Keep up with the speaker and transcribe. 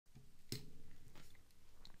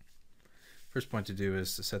First point to do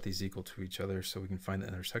is to set these equal to each other so we can find the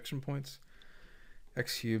intersection points.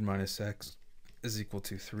 X cubed minus x is equal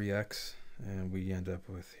to 3x, and we end up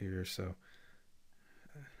with here, so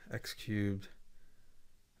x cubed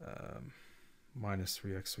minus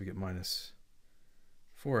 3x, we get minus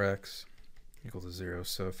 4x equal to 0.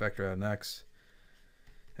 So factor out an x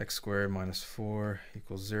squared minus 4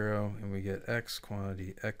 equals 0, and we get x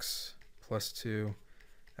quantity x plus 2,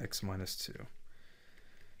 x minus 2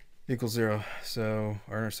 equals 0. So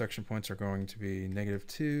our intersection points are going to be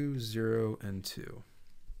 -2, 0, and 2.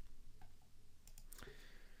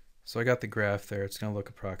 So I got the graph there. It's going to look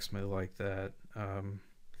approximately like that.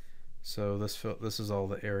 So this is all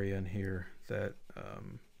the area in here that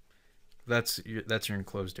that's your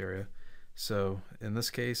enclosed area. So in this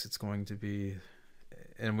case, it's going to be,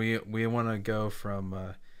 and we want to go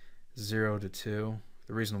from 0 to 2.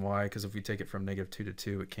 The reason why, because if we take it from -2 to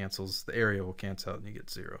 2, it cancels. The area will cancel out, and you get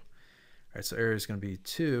 0. All right, so area is going to be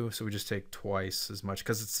 2, so we just take twice as much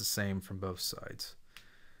because it's the same from both sides.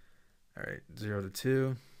 All right, 0 to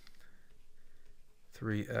 2,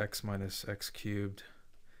 3x minus x cubed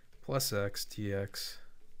plus x dx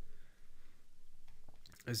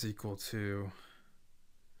is equal to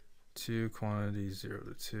 2 quantity 0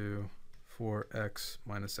 to 2, 4x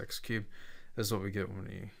minus x cubed. This is what we get when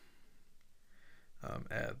we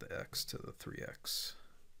add the x to the 3x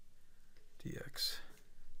dx.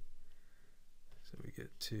 So we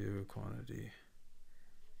get 2 quantity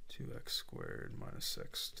 2x squared minus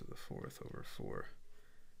x to the 4th over 4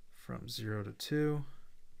 from 0 to 2.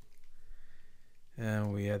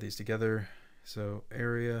 And we add these together. So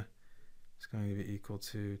area is going to be equal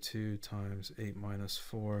to 2 times 8 minus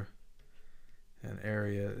 4. And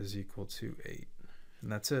area is equal to 8.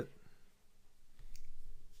 And that's it.